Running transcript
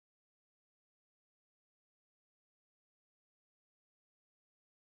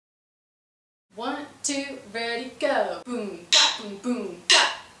1, 2, ready, go. Boom, got boom, boom,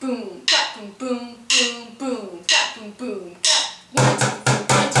 got boom, got boom, boom, boom, boom, got boom, boom, got 1, 2, 3,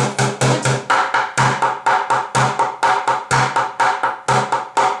 1, 2, 3, 1,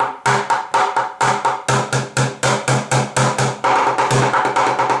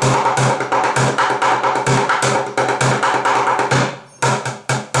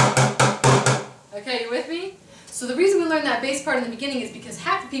 2. Okay, you with me? So the reason we learned that bass part in the beginning is because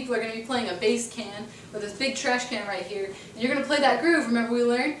half the people are going to be playing a bass can with this big trash can right here, and you're going to play that groove, remember we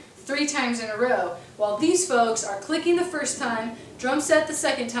learned, 3 times in a row, while these folks are clicking the first time, drum set the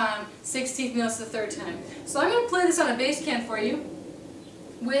second time, 16th notes the third time. So I'm going to play this on a bass can for you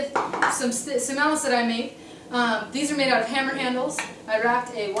with some mallets that I made. These are made out of hammer handles. I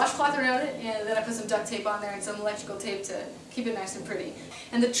wrapped a washcloth around it, and then I put some duct tape on there and some electrical tape to keep it nice and pretty.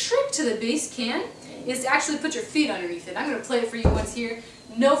 And the trick to the bass can is to actually put your feet underneath it. I'm going to play it for you once here.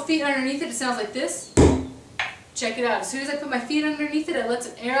 No feet underneath it. It sounds like this. Check it out. As soon as I put my feet underneath it, I let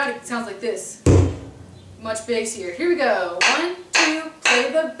some air out. It sounds like this. Much bassier. Here we go. 1, 2,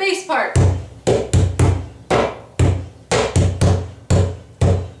 play the bass part.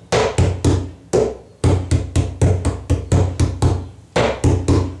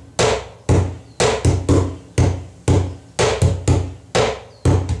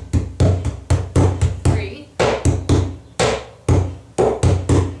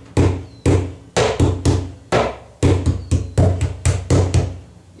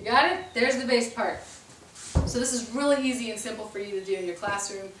 There's the bass part. So this is really easy and simple for you to do in your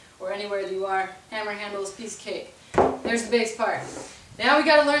classroom or anywhere that you are. Hammer handles, piece of cake. There's the bass part. Now we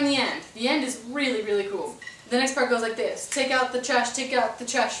got to learn the end. The end is really, really cool. The next part goes like this. Take out the trash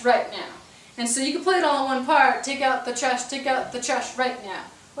right now. And so you can play it all in one part. Take out the trash right now.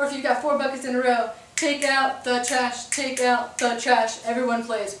 Or if you've got 4 buckets in a row, take out the trash, everyone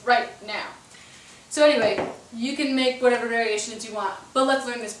plays right now. So anyway, you can make whatever variations you want, but let's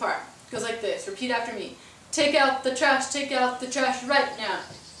learn this part. It goes like this. Repeat after me. Take out the trash right now.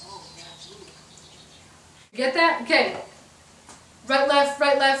 You get that? Okay. Right, left,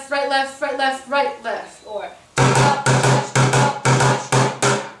 right, left, right, left, right, left, right, left. Or take out the trash right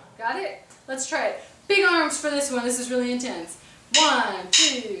now. Got it? Let's try it. Big arms for this one. This is really intense. 1,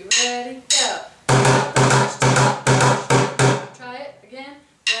 2, ready, go. Take out the trash. Try it again.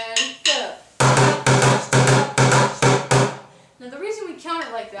 Ready, go. Now the reason we count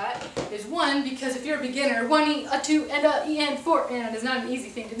it like that is 1, because if you're a beginner, 1 E, a 2, and a E, and 4, and is not an easy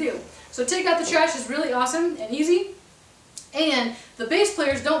thing to do. So take out the trash is really awesome and easy, and the bass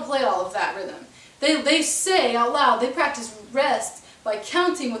players don't play all of that rhythm. They say out loud, they practice rest by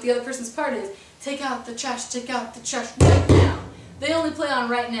counting what the other person's part is. Take out the trash right now. They only play on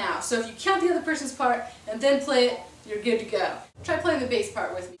right now. So if you count the other person's part and then play it, you're good to go. Try playing the bass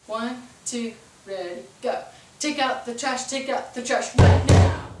part with me. 1, 2, ready, go. Take out the trash right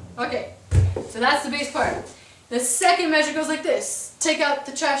now. Okay, so that's the bass part. The second measure goes like this. Take out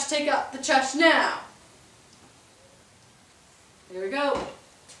the trash now. Here we go.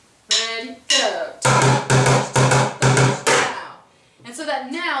 Ready, go. Take out the trash now. And so that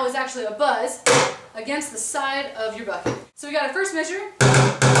now is actually a buzz against the side of your bucket. So we got our first measure,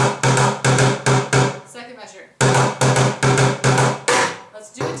 second measure.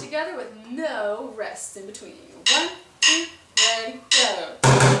 Let's do it together with no rest in between. 1, 2, ready, go.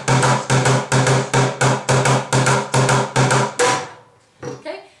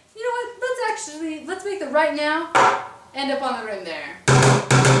 Okay, you know what, let's make the right now end up on the rim there.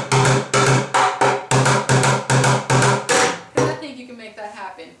 Because I think you can make that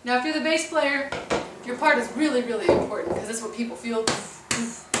happen. Now if you're the bass player, your part is really, really important because that's what people feel.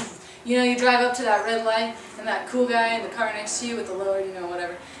 You know, you drive up to that red light and that cool guy in the car next to you with the lower, you know,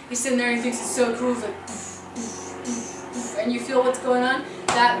 whatever. He's sitting there and he thinks it's so cool. He's like, and you feel what's going on.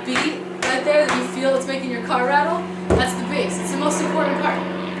 That beat right there that you feel it's making your car rattle, that's the bass. It's the most important part.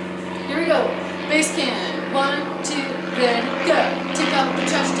 Here we go. Bass can. 1, 2, ready, go. Take out the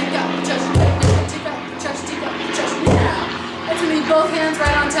trash right now. Take out the trash now. That's going to be both hands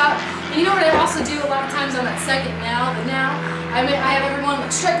right on top. And you know what I also do a lot of times on that second now, the now? I have everyone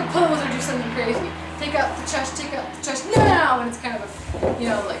like strike a pose or do something crazy. Take out the trash now! And it's kind of a, you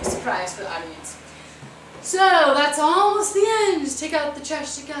know, like surprise for the audience. So that's almost the end. Just take out the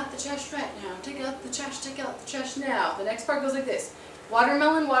trash right now. Take out the trash now. The next part goes like this.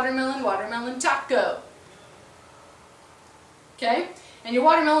 Watermelon, watermelon, watermelon, taco. Okay? And your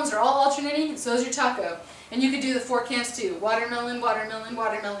watermelons are all alternating, and so is your taco. And you could do the 4 cans too. Watermelon, watermelon,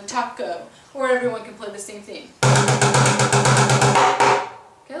 watermelon, taco. Or everyone can play the same thing.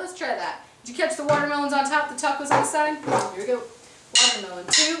 Okay, let's try that. Did you catch the watermelons on top, the tacos on the side? Here we go. watermelon,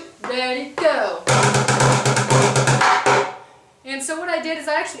 2, ready, go. And so what I did is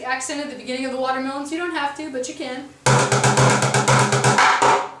I actually accented the beginning of the watermelon, so you don't have to, but you can.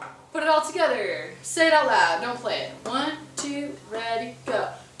 Put it all together. Say it out loud, don't play it. 1, 2, ready, go.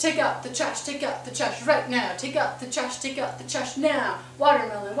 Take out the trash right now. Take out the trash now.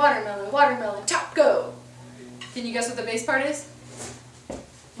 Watermelon, watermelon, watermelon, top, go. Can you guess what the bass part is?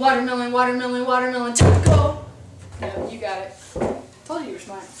 Watermelon, watermelon, watermelon, top, go. No, you got it. Told you were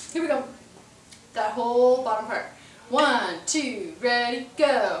smart. Here we go. That whole bottom part. 1, 2, ready,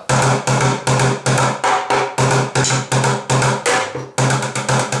 go.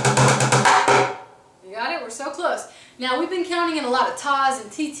 You got it? We're so close. Now we've been counting in a lot of tas and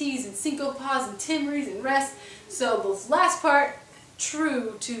TTs and syncopas and timres and rests. So the last part,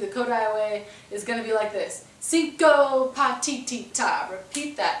 true to the Kodai way, is going to be like this. Cinco pa ti ti ta.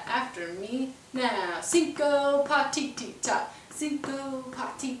 Repeat that after me now. Cinco pa ti ti ta. Cinco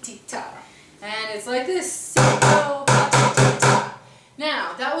pa ti ti ta. And it's like this. Cinco pa ti ti ta.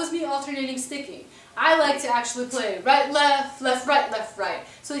 Now, that was me alternating sticking. I like to actually play right, left, left, right.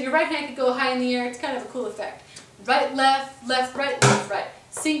 So your right hand could go high in the air. It's kind of a cool effect. Right, left, left, right.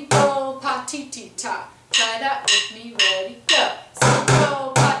 Cinco pa ti ti ta. Try that with me. Ready, go.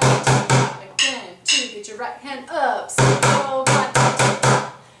 Cinco pa ti ti ta. Again, 2. Get your right hand up. Cinco pa ti ti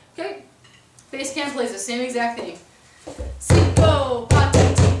ta. Okay. Bass cam plays the same exact thing. Cinco pa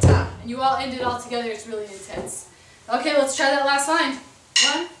ti ti ta. And you all end it all together. It's really intense. Okay, let's try that last line.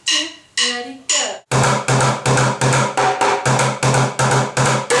 1, 2, ready, go.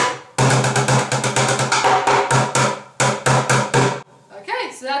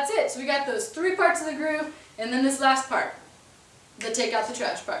 So that's it. So we got those 3 parts of the groove, and then this last part, the take out the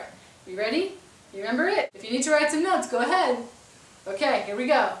trash part. You ready? You remember it? If you need to write some notes, go ahead. Okay, here we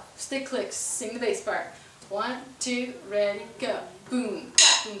go. Stick clicks, sing the bass part. 1, 2, ready, go. Boom,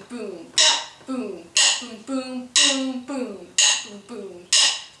 boom, boom, boom, boom, boom, boom, boom, boom, boom.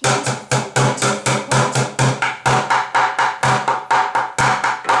 1, 2, 3, 1, 2, 3, 1, 2, 3.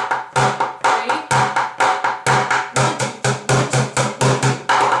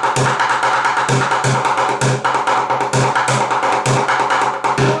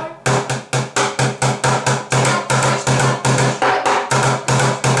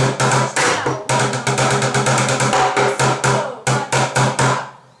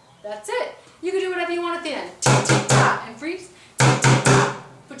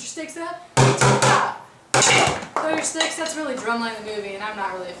 That's really Drumline the movie, and I'm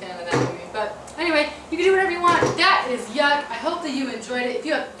not really a fan of that movie. But anyway, you can do whatever you want. That is Yuck. I hope that you enjoyed it. If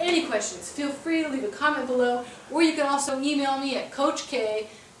you have any questions, feel free to leave a comment below, or you can also email me at Coach K,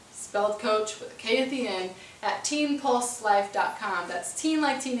 spelled Coach with a K at the end, at teenpulselife.com. That's teen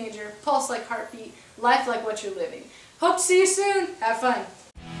like teenager, pulse like heartbeat, life like what you're living. Hope to see you soon. Have fun.